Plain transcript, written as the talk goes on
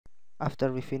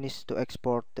After we finish to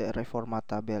export the reformat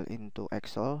table into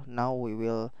Excel, now we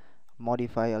will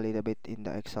modify a little bit in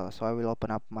the Excel. So I will open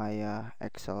up my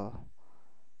Excel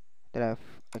that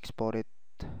I've exported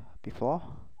before,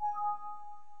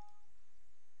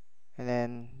 and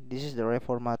then this is the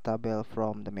reformat table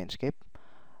from the MineScape.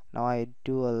 Now I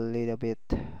do a little bit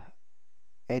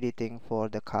editing for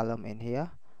the column in here,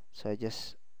 so I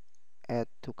just add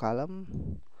 2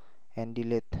 column and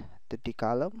delete the D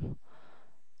column.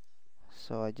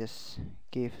 So I just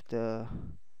give the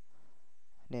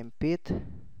name pit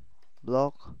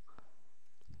block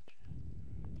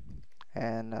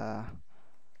and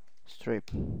strip.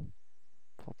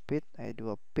 For pit I do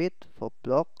a pit, for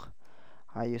block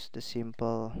I use the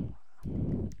simple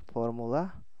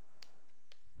formula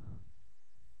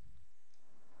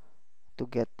to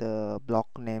get the block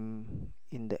name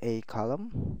in the A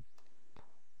column,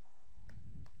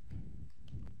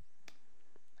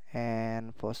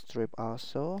 and for strip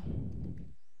also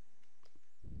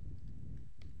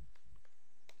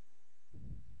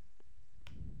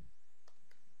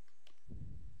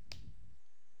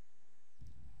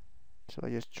so I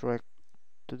just drag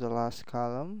to the last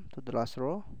column, to the last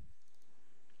row,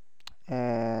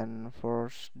 and for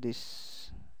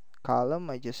this column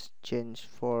I just change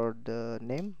for the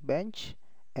name bench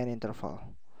and interval,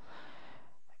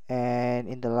 and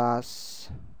in the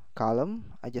last column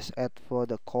I just add for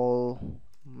the call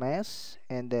mass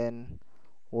and then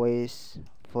waste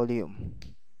volume.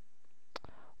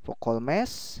 For call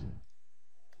mass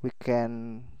we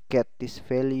can get this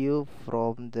value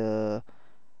from the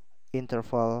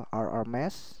interval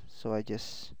RRMass, so I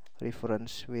just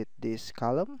reference with this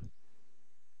column,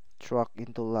 drag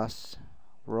into last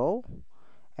row,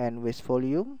 and with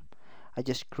volume I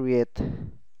just create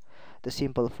the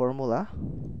simple formula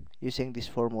using this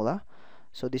formula.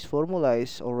 So this formula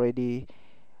is already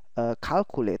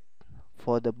calculate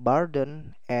for the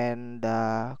burden and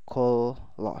the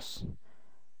call loss.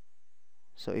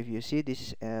 So if you see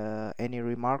this any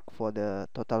remark for the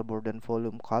total burden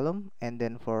volume column and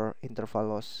then for interval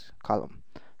loss column,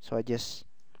 so I just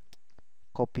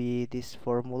copy this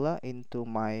formula into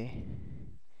my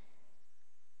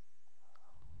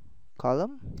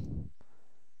column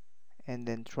and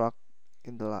then drag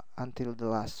in the until the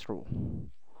last row.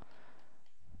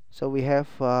 So we have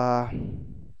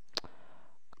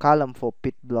column for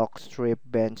pit, block, strip,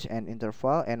 bench, and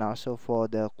interval, and also for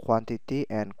the quantity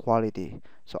and quality.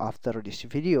 So after this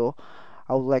video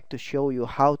I would like to show you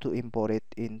how to import it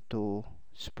into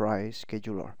SPRY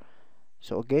Scheduler.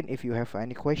 So again, if you have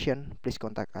any question, please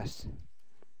contact us.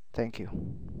 Thank you.